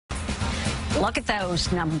Look at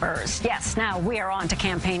those numbers. Yes, now we are on to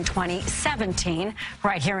campaign 2017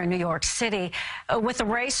 right here in New York City. With the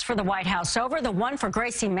race for the White House over, the one for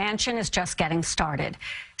Gracie Mansion is just getting started.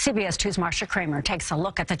 CBS 2's Marcia Kramer takes a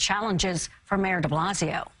look at the challenges for Mayor de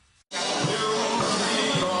Blasio.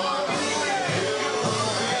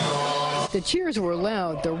 The cheers were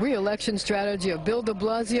loud. The re-election strategy of Bill de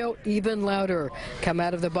Blasio even louder. Come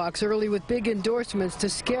out of the box early with big endorsements to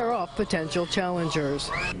scare off potential challengers.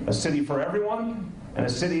 A city for everyone, and a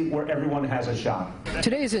city where everyone has a shot.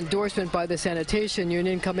 Today's endorsement by the sanitation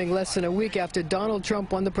union coming less than a week after Donald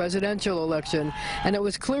Trump won the presidential election, and it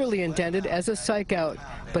was clearly intended as a psych out.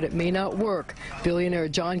 But it may not work. Billionaire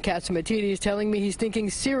John Catsimatidis telling me he's thinking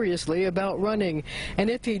seriously about running, and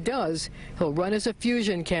if he does, he'll run as a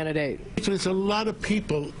fusion candidate. There's a lot of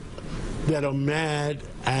people that are mad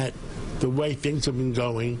at the way things have been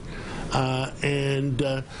going,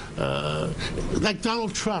 like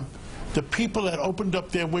Donald Trump. The people that opened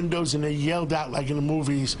up their windows and they yelled out like in the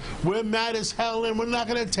movies, "We're mad as hell and we're not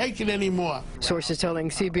going to take it anymore." Sources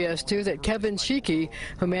telling CBS 2 that Kevin Sheekey,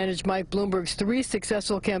 who managed Mike Bloomberg's 3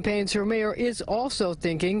 successful campaigns for mayor, is also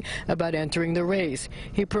thinking about entering the race.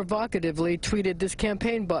 He provocatively tweeted this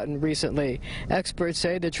campaign button recently. Experts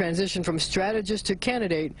say the transition from strategist to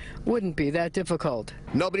candidate wouldn't be that difficult.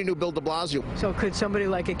 Nobody knew Bill de Blasio. So could somebody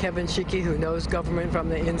like a Kevin Sheekey, who knows government from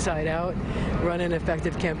the inside out, run an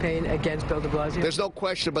effective campaign against Bill de Blasio? There's no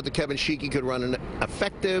question but that Kevin Sheekey could run an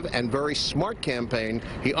effective and very smart campaign.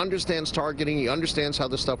 He understands targeting, he understands how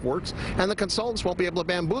this stuff works, and the consultants won't be able to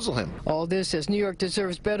bamboozle him. All this as New York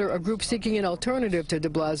Deserves Better, a group seeking an alternative to de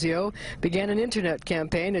Blasio, began an internet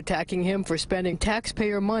campaign attacking him for spending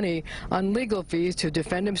taxpayer money on legal fees to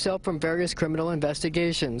defend himself from various criminal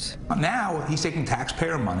investigations. Now he's taking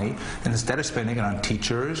taxpayer money, and instead of spending it on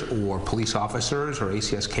teachers or police officers or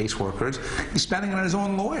ACS caseworkers, he's spending it on his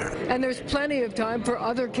own lawyer. And there's plenty of time for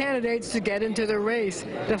other candidates to get into the race.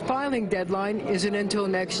 The filing deadline isn't until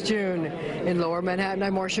next June. In Lower Manhattan,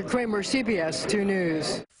 I'm Marcia Kramer, CBS 2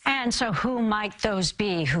 News. And so who might those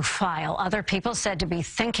be who file? Other people said to be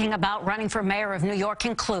thinking about running for mayor of New York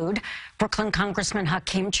include Brooklyn Congressman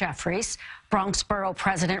Hakeem Jeffries, Bronx Borough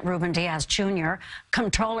President Ruben Diaz Jr.,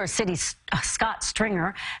 Comptroller City Scott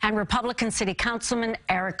Stringer, and Republican City Councilman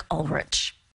Eric Ulrich.